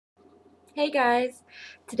Hey guys,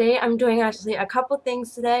 today I'm doing actually a couple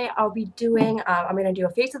things today. I'm going to do a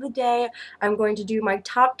face of the day. I'm going to do my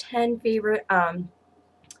top 10 favorite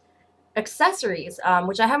accessories,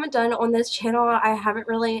 which I haven't done on this channel. I haven't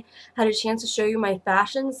really had a chance to show you my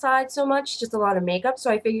fashion side so much, just a lot of makeup. So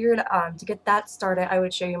I figured to get that started, I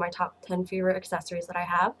would show you my top 10 favorite accessories that I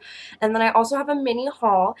have. And then I also have a mini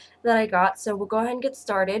haul that I got, so we'll go ahead and get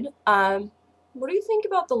started. What do you think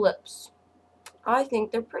about the lips? I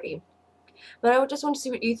think they're pretty. But I would just want to see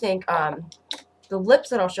what you think. The lips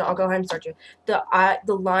that I'll go ahead and start you. The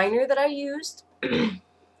liner that I used.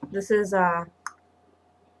 This is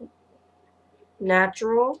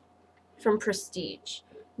natural from Prestige.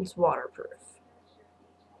 It's waterproof.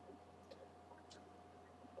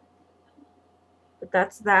 But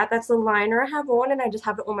that's that. That's the liner I have on, and I just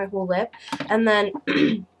have it on my whole lip. And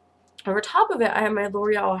then over top of it, I have my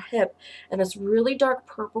L'Oreal Hip in this really dark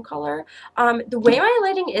purple color. The way my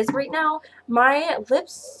lighting is right now, my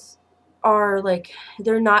lips are like,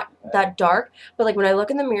 they're not that dark, but like when I look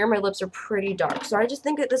in the mirror, my lips are pretty dark. So I just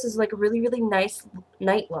think that this is like a really, really nice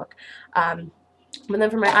night look. But then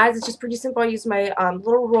for my eyes, it's just pretty simple. I use my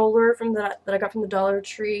little roller that I got from the Dollar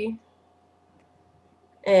Tree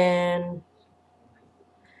and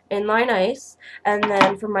inline ice. And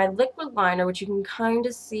then for my liquid liner, which you can kind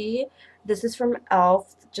of see, this is from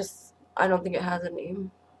e.l.f. Just, I don't think it has a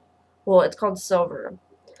name. Well, it's called Silver.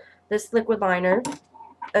 This liquid liner.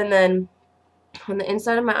 And then on the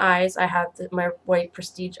inside of my eyes, I have my white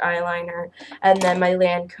Prestige eyeliner. And then my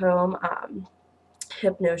Lancome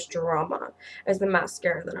Hypnose Drama is the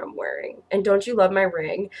mascara that I'm wearing. And don't you love my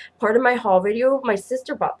ring? Part of my haul video, my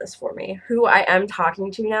sister bought this for me, who I am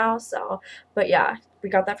talking to now, so, but yeah, we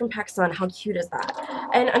got that from Pakistan. How cute is that?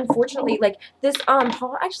 And unfortunately, like, this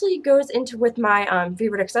haul actually goes into with my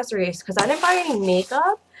favorite accessories, because I didn't buy any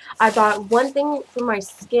makeup. I bought one thing for my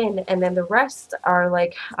skin, and then the rest are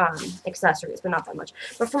like accessories, but not that much.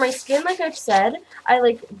 But for my skin, like I've said, I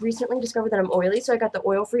like recently discovered that I'm oily, so I got the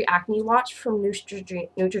oil-free acne watch from Neutrogena,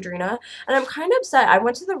 and I'm kind of upset. I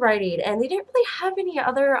went to the Rite Aid, and they didn't really have any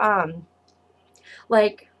other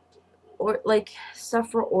like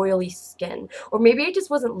stuff for oily skin, or maybe I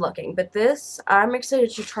just wasn't looking, but this I'm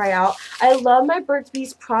excited to try out. I love my Burt's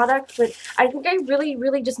Bees product, but I think I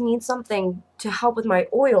really just need something to help with my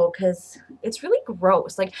oil, because it's really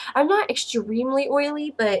gross. Like, I'm not extremely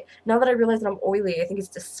oily, but now that I realize that I'm oily, I think it's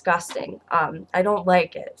disgusting. I don't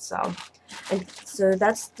like it. So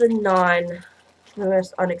that's the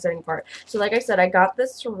most unexciting part. So like I said, I got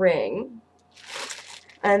this ring.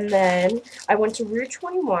 And then I went to Route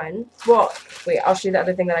 21. Well, wait, I'll show you the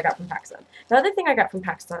other thing that I got from Pakistan. The other thing I got from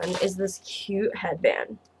Pakistan is this cute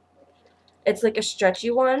headband. It's like a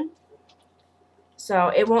stretchy one.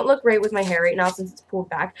 So it won't look great with my hair right now since it's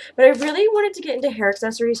pulled back. But I really wanted to get into hair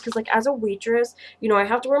accessories because, like, as a waitress, you know, I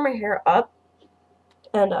have to wear my hair up.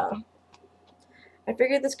 And I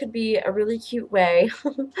figured this could be a really cute way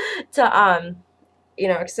to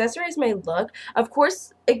accessorize my look. Of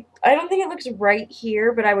course, I don't think it looks right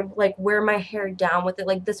here, but I would like wear my hair down with it.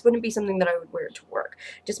 Like, this wouldn't be something that I would wear to work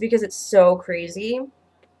just because it's so crazy.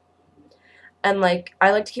 And like,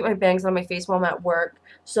 I like to keep my bangs on my face while I'm at work,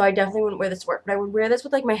 so I definitely wouldn't wear this to work. But I would wear this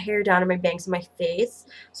with like my hair down and my bangs on my face.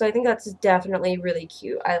 So I think that's definitely really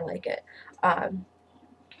cute. I like it. And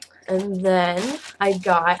then I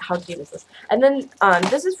got, how cute is this? And then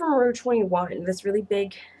this is from Rue 21, this really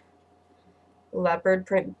big leopard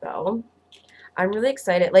print bow. I'm really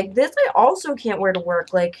excited. Like, this I also can't wear to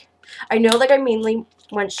work. Like, I know, like, I mainly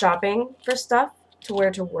went shopping for stuff to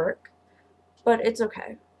wear to work, but it's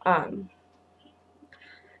okay. And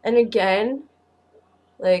again,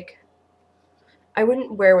 like, I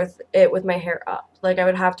wouldn't wear with my hair up. Like, I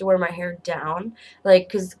would have to wear my hair down. Like,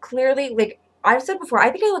 because clearly, like, I've said before, I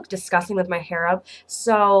think I look disgusting with my hair up.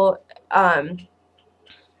 So, I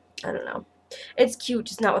don't know. It's cute,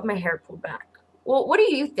 just not with my hair pulled back. Well, what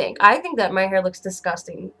do you think? I think that my hair looks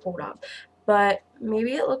disgusting pulled up, but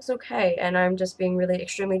maybe it looks okay, and I'm just being really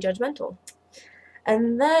extremely judgmental.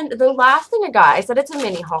 And then the last thing I got, I said it's a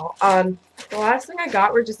mini haul. The last thing I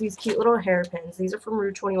got were just these cute little hairpins. These are from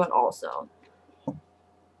Rue 21 also.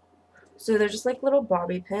 So they're just like little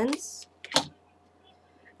bobby pins.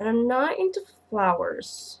 And I'm not into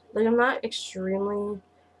flowers. Like, I'm not extremely,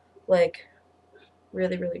 like,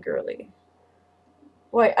 really girly.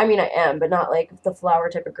 Well, I mean, I am, but not like the flower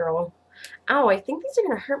type of girl. Ow, I think these are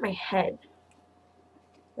gonna hurt my head.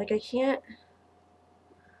 Like, I can't.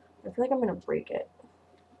 I feel like I'm gonna break it.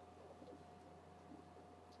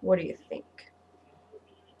 What do you think?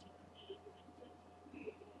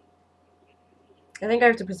 I think I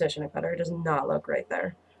have to position it better. It does not look right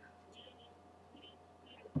there.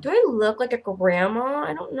 Do I look like a grandma?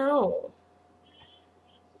 I don't know.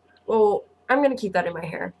 Well, I'm going to keep that in my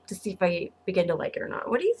hair to see if I begin to like it or not.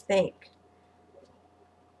 What do you think?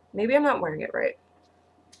 Maybe I'm not wearing it right.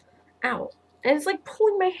 Ow. And it's like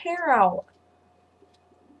pulling my hair out.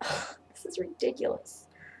 This is ridiculous.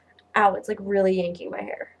 Ow, it's like really yanking my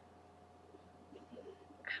hair.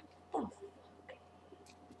 Oh.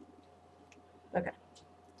 Okay.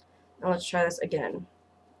 Now let's try this again.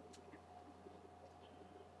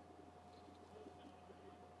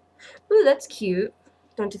 Ooh, that's cute.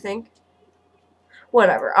 Don't you think?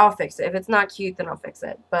 Whatever, I'll fix it. If it's not cute, then I'll fix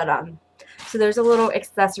it. But, so there's a little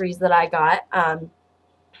accessories that I got,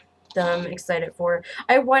 that I'm excited for.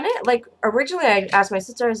 I wanted, like, originally I asked my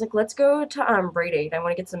sister, I was like, let's go to, Rite Aid. I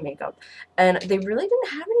want to get some makeup. And they really didn't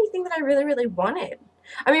have anything that I really, really wanted.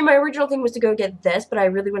 I mean, my original thing was to go get this, but I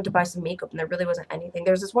really went to buy some makeup, and there really wasn't anything.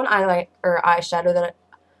 There was this one eyeshadow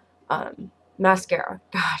that mascara.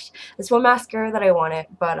 Gosh, this one mascara that I wanted,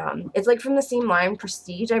 but it's like from the same line,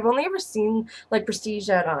 Prestige. I've only ever seen like Prestige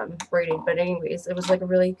at Rite Aid, but anyways, it was like a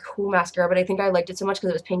really cool mascara, but I think I liked it so much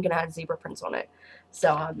because it was pink and it had zebra prints on it.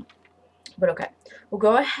 So but okay, we'll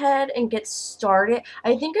go ahead and get started.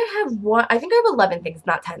 I think I have 11 things,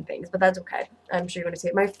 not 10 things, but that's okay. I'm sure you're going to see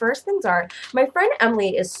it. My first things are, my friend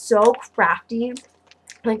Emily is so crafty.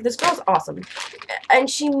 Like, this girl's awesome. And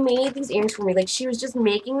she made these earrings for me. Like, she was just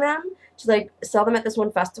making them to, like, sell them at this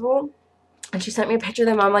one festival. And she sent me a picture of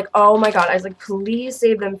them. I'm like, oh my god. I was like, please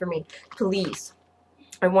save them for me. Please.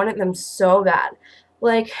 I wanted them so bad.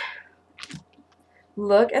 Like,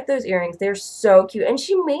 look at those earrings. They're so cute. And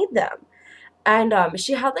she made them. And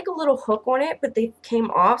she had, like, a little hook on it, but they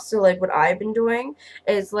came off. So, like, what I've been doing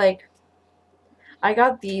is, like, I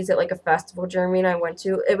got these at, like, a festival Jeremy and I went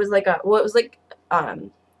to. It was, like,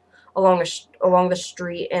 along the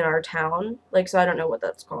street in our town, like, so I don't know what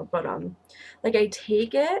that's called, but like, I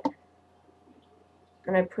take it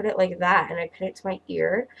and I put it like that and I pin it to my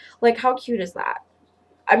ear. Like, how cute is that?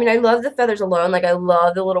 I mean, I love the feathers alone. Like, I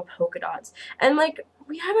love the little polka dots, and like,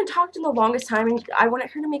 we haven't talked in the longest time, and I wanted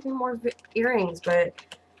her to make me more earrings, but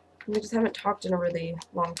we just haven't talked in a really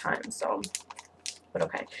long time. So, but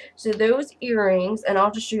okay, so those earrings, and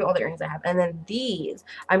I'll just show you all the earrings I have. And then these,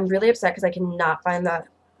 I'm really upset because I cannot find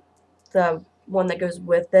the one that goes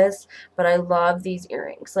with this, but I love these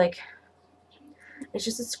earrings. Like, it's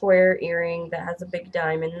just a square earring that has a big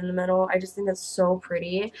diamond in the middle. I just think that's so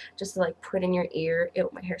pretty, just to like put in your ear. Ew,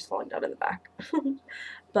 my hair's falling down in the back.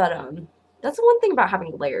 But that's the one thing about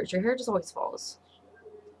having layers. Your hair just always falls.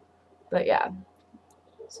 But yeah,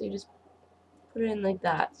 so you just put it in like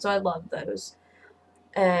that. So I love those.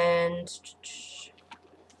 And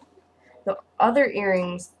the other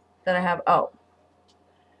earrings that I have, oh,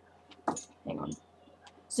 hang on.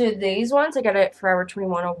 So these ones, I got it at Forever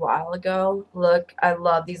 21 a while ago. Look, I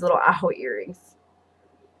love these little owl earrings.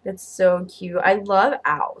 It's so cute. I love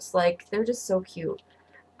owls. Like, they're just so cute.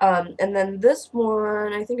 And then this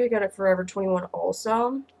one, I think I got it Forever 21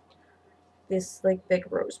 also. These, like,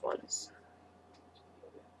 big rose ones.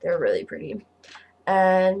 They're really pretty.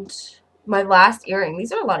 And my last earring.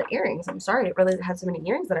 These are a lot of earrings. I'm sorry I didn't really have so many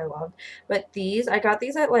earrings that I loved. But these, I got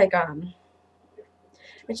these at, like,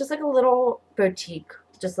 it's just like a little boutique,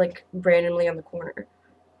 just like randomly on the corner.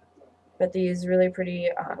 But these really pretty,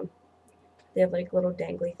 they have like little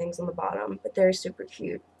dangly things on the bottom, but they're super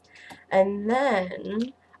cute. And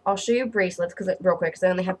then I'll show you bracelets real quick, because I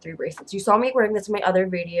only have 3 bracelets. You saw me wearing this in my other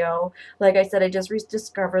video. Like I said, I just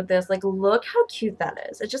rediscovered this. Like, look how cute that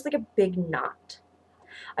is. It's just like a big knot.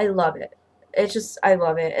 I love it. It's just, I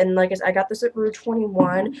love it. And like I said, I got this at Rue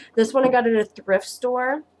 21. This one I got at a thrift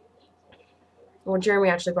store. Well, Jeremy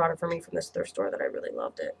actually bought it for me from this thrift store that I really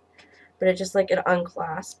loved it. But it just, like, it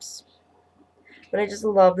unclasps. But I just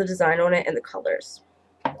love the design on it and the colors.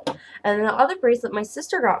 And then the other bracelet my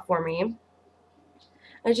sister got for me,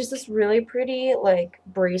 it's just this really pretty, like,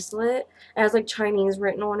 bracelet. It has, like, Chinese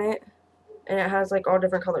written on it. And it has, like, all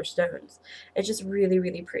different color stones. It's just really,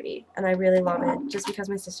 really pretty. And I really love it just because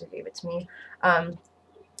my sister gave it to me.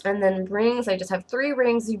 And then rings, I just have 3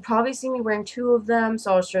 rings. You probably see me wearing 2 of them,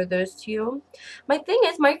 so I'll show those to you. My thing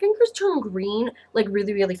is, my fingers turn green, like,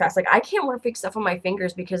 really, really fast. Like, I can't wear fake stuff on my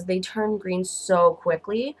fingers because they turn green so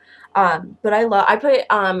quickly. But I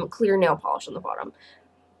put clear nail polish on the bottom,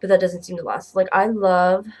 but that doesn't seem to last. Like, I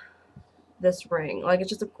love this ring. Like, it's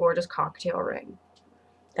just a gorgeous cocktail ring.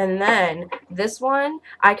 And then this one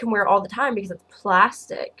I can wear all the time because it's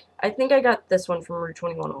plastic. I think I got this one from Rue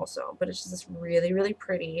 21 also, but it's just this really, really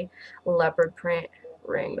pretty leopard print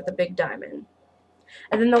ring with a big diamond.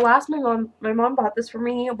 And then the last, my mom bought this for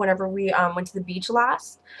me whenever we went to the beach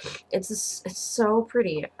last. It's so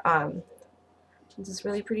pretty. It's this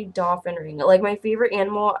really pretty dolphin ring. Like, my favorite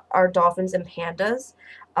animal are dolphins and pandas.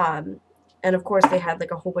 And of course they had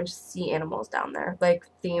like a whole bunch of sea animals down there, like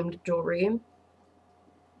themed jewelry.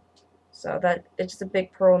 So that it's just a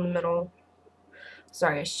big pearl in the middle.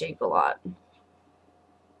 Sorry, I shake a lot.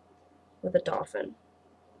 With a dolphin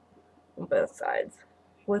on both sides.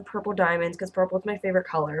 With purple diamonds, because purple is my favorite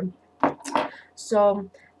color. So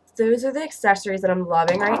those are the accessories that I'm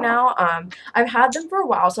loving right now. I've had them for a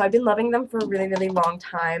while, so I've been loving them for a really, really long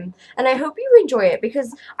time. And I hope you enjoy it,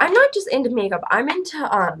 because I'm not just into makeup. I'm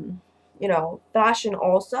into, you know, fashion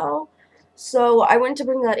also. So I went to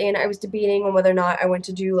bring that in. I was debating on whether or not I went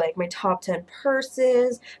to do, like, my top 10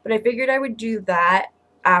 purses. But I figured I would do that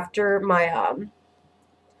after my,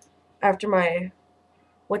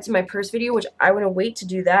 what's in my purse video, which I want to wait to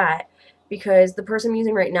do that. Because the purse I'm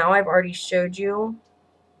using right now, I've already showed you.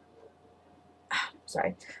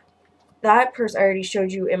 Sorry, that purse I already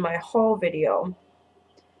showed you in my haul video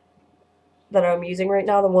that I'm using right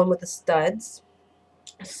now, the one with the studs.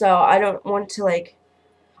 So I don't want to, like,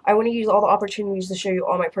 I want to use all the opportunities to show you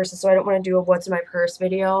all my purses, so I don't want to do a what's in my purse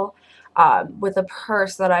video with a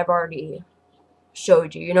purse that I've already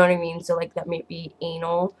showed you, you know what I mean? So, like, that may be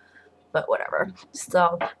anal, but whatever.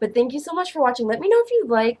 So, but thank you so much for watching. Let me know if you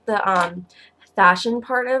like the fashion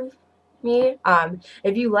part of me.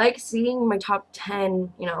 If you like seeing my top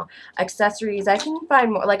 10, you know, accessories, I can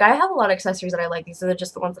find more. Like, I have a lot of accessories that I like. These are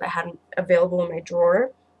just the ones that I had available in my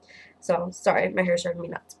drawer. So, sorry, my hair's driving me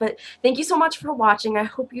nuts. But thank you so much for watching. I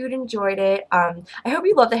hope you enjoyed it. I hope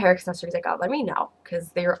you love the hair accessories I got. Let me know, because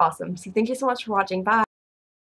they were awesome. So, thank you so much for watching. Bye.